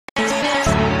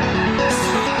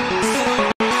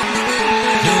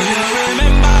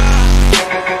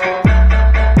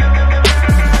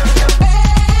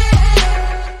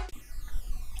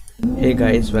Hey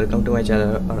guys, welcome to my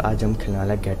channel. और आज हम खेलने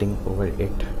वाला गेटिंग ओवर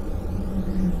इट।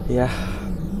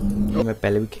 मैं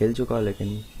पहले भी खेल चुका हूँ,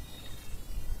 लेकिन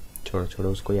छोड़ो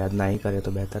छोड़ो, उसको याद ना ही करे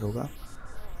तो बेहतर होगा।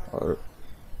 और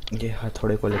ये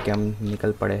हथौड़े को लेके हम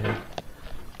निकल पड़े हैं।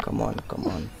 Come on come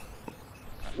on.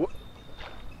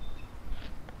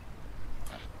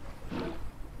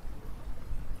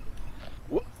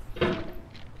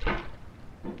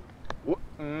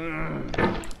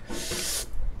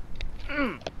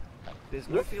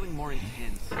 There's no feeling more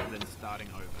intense than starting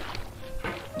over.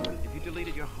 If you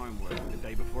deleted your homework the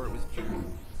day before it was due,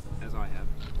 as I have,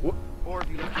 or if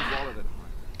you left your wallet at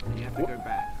home and you have to go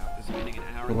back after spending an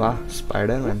hour. वाह,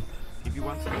 Spiderman. If you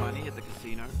won some money at the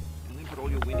casino and then put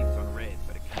all your winnings on red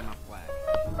but it came up black.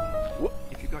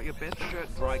 If you got your best shirt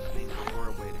dry cleaned before a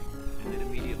wedding and then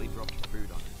immediately dropped food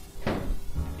on it.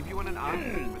 If you won an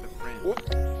argument with a friend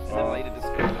and then later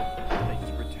discovered that they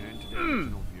just returned to their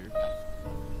original view.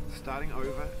 Starting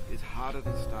over is harder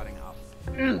than starting up.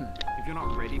 If you're not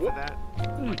ready for that,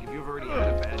 like if you've already had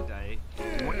a bad day,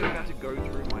 and what you're about to go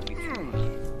through might be too much,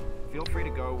 feel free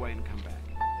to go away and come back.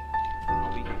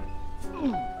 I'll be here.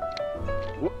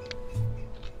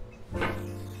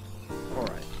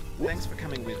 Alright, thanks for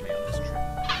coming with me on this trip.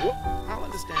 I'll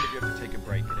understand if you have to take a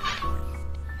break at any point.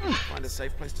 Find a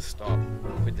safe place to stop and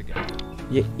quit the game.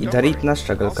 ये इधर ही इतना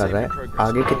struggle कर रहा है,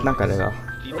 आगे कितना करेगा?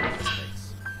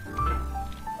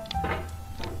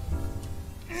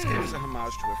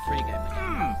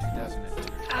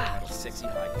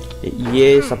 ये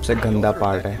सबसे गंदा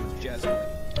पार्ट है।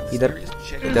 इधर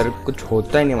कुछ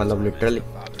होता ही नहीं, मतलब लिटरली।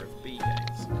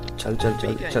 चल चल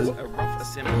चल चल।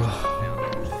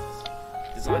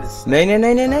 नहीं नहीं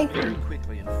नहीं नहीं नहीं।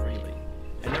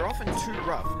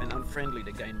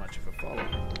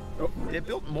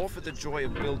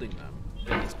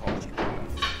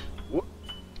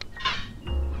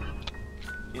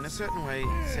 In a certain way,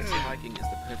 sexy hiking is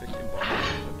the perfect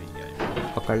embodiment of a game.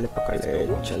 पकड़ ले,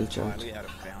 चल चल।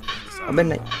 अबे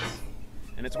नहीं।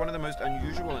 And it's one of the most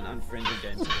unusual and unfriendly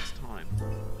games of its time.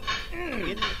 In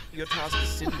it, your task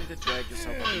is simply to drag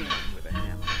yourself up a mountain with a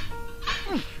hammer.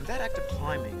 And that act of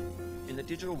climbing, in the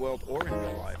digital world or in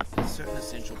real life, has certain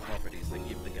essential properties that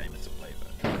give the game its flavor.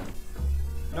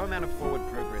 No amount of forward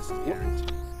progress is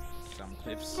guaranteed. Some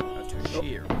cliffs are too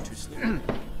sheer or too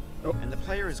slippery. And the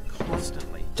player is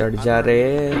constantly चढ़ जा रे।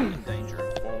 in danger of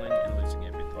falling and losing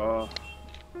everything.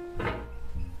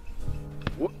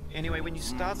 Anyway, when you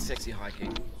start sexy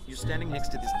hiking, you're standing next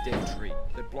to this dead tree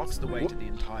that blocks the way to the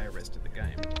entire rest of the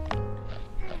game.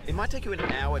 It might take you an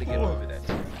hour to get over that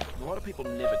tree. A lot of people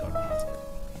never got past it.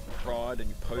 You prod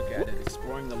and you poke at it,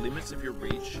 exploring the limits of your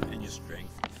reach and your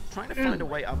strength, trying to find a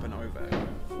way up and over.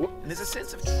 And there's a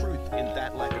sense of truth in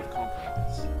that lack of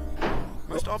compromise.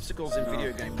 Most obstacles in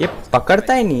video game ये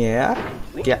पकड़ता ही नहीं है यार।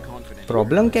 क्या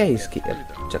problem क्या है इसकी?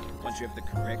 Once you have the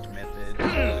correct method, the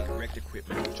correct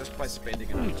equipment, just by spending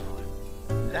enough time.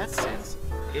 In that sense,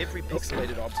 every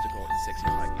pixelated obstacle in sexy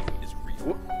hiking is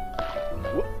real.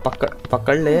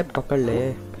 पकड़ ले।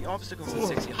 The obstacles in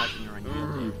sexy hiking are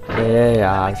unusual. अरे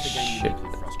यार, shit.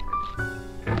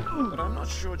 But I'm not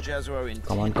sure Jazzuo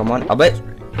intended. Come on. अबे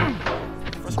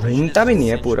घूमता भी नहीं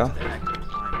है पूरा।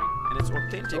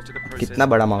 कितना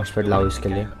बड़ा माउस पैड लाओ इसके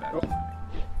लिए।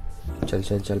 चल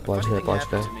चल चल, पहुंच गए।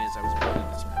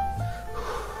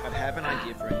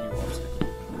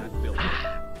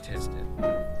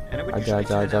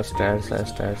 आजा, स्टैर्स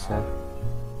है।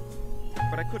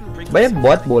 भाई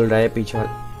बहुत बोल रहा है पीछे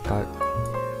का।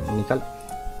 निकल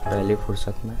पहली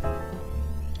फुर्सत में।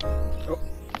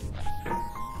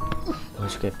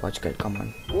 पहुंच गए। Come on.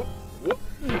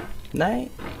 नहीं।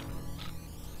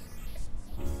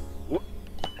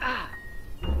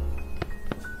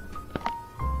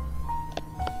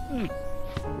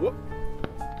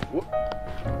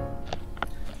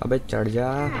 अबे चढ़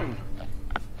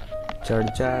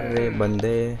जा रे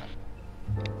बंदे।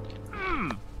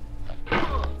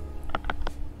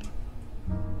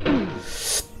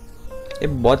 ये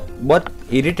बहुत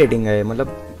इरिटेटिंग है, मतलब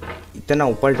इतना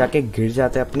ऊपर जाके गिर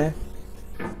जाते अपने।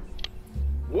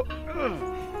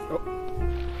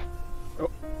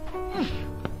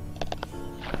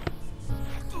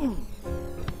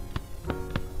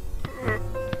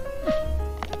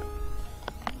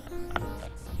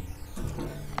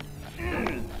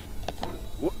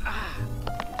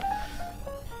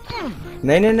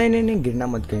 नहीं, गिरना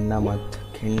मत।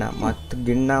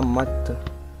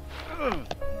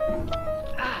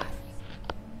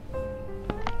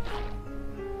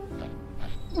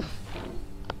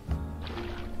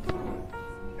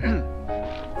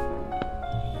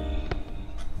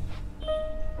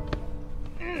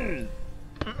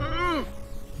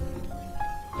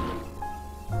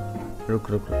 रुक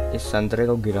रुक रुक, इस संतरे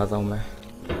को गिराता हूँ मैं,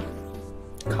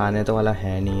 खाने तो वाला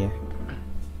है नहीं है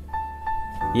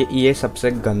ये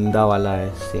सबसे गंदा वाला है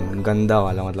सीन, गंदा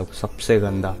वाला मतलब सबसे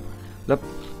गंदा, मतलब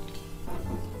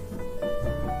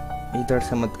इधर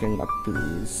से मत गिरना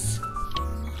प्लीज,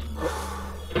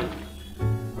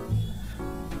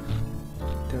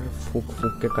 इधर फूक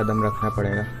फूक के कदम रखना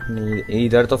पड़ेगा, नहीं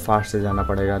इधर तो फास्ट से जाना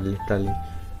पड़ेगा लिटरली,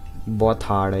 बहुत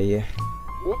हार्ड है ये।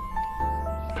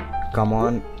 Come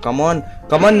on come on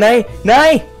come on, नहीं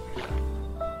नहीं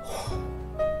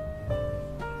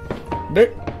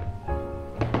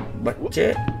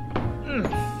बच्चे,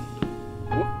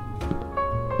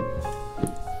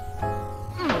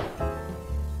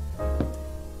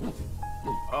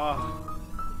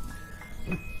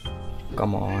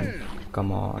 कम ऑन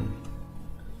कम ऑन,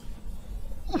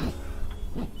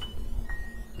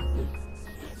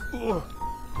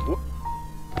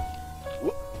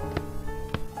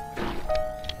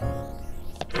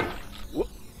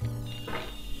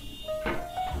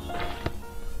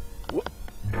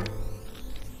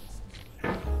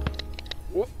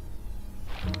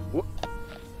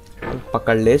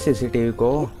 पकड़ ले सीसीटीवी को,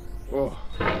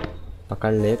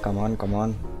 पकड़ ले, कम ऑन कम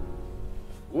ऑन।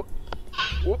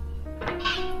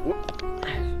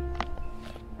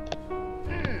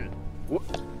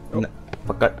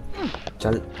 पकड़,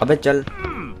 चल अबे चल,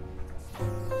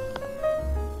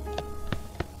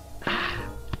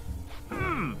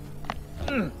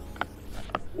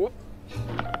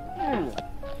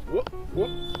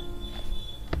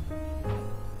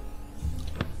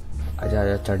 आजा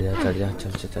आजा, चढ़ जा चढ़ जा,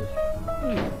 चल चल चल,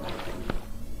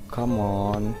 कम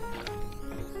ऑन।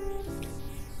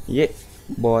 ये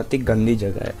बहुत ही गंदी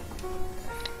जगह है,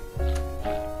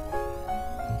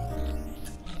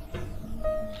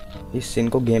 इस सीन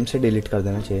को गेम से डिलीट कर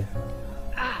देना चाहिए।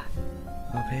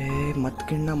 अबे मत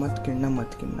गिरना मत गिरना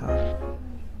मत गिरना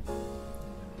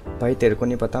भाई, तेरे को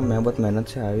नहीं पता मैं बहुत मेहनत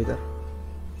से आया इधर।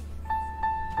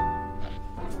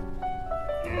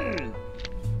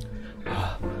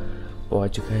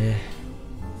 पहुंच गए,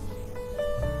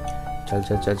 चल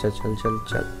चल चल चल चल चल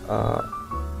चल।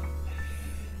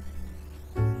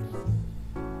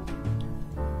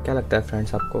 क्या लगता है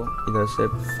फ्रेंड्स आपको, इधर से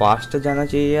फास्ट जाना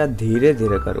चाहिए या धीरे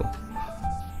धीरे करूं?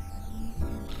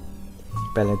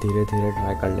 पहले धीरे धीरे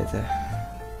ट्राई कर लेते हैं।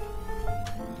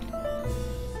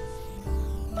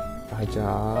 आजा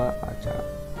आजा,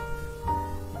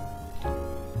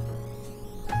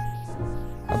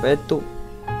 अबे तू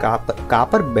कहाँ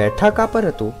पर बैठा, कहाँ पर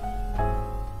है तू?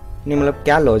 नहीं मतलब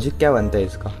क्या लॉजिक क्या बनता है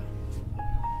इसका?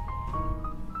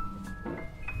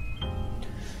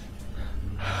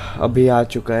 अभी आ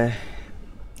चुका है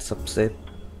सबसे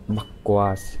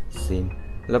बकवास सीन,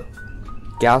 मतलब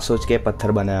क्या सोच के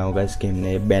पत्थर बनाया होगा इस गेम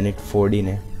ने, बेनेट फोर्डी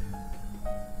ने।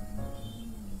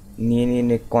 नहीं नहीं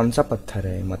नहीं, कौन सा पत्थर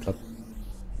है मतलब?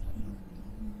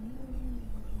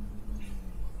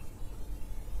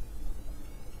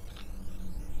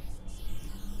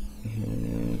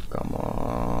 कम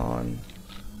ऑन,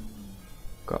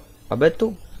 अबे तू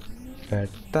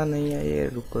बैठता नहीं है ये,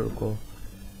 रुको रुको,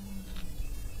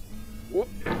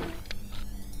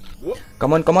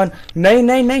 कम ऑन कम ऑन, नहीं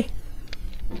नहीं नहीं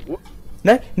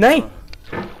नहीं नहीं,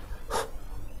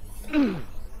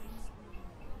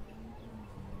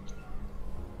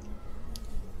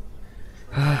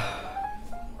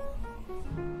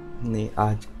 नहीं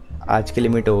आज की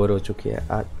लिमिट ओवर हो चुकी है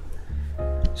आज।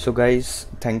 So guys,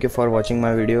 thank you for watching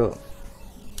my video.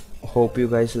 Hope you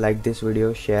guys like this video.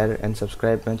 Share and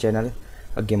subscribe my channel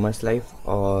A Gamer's Life,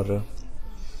 और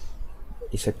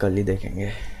इसे कल ही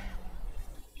देखेंगे।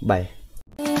 बाय।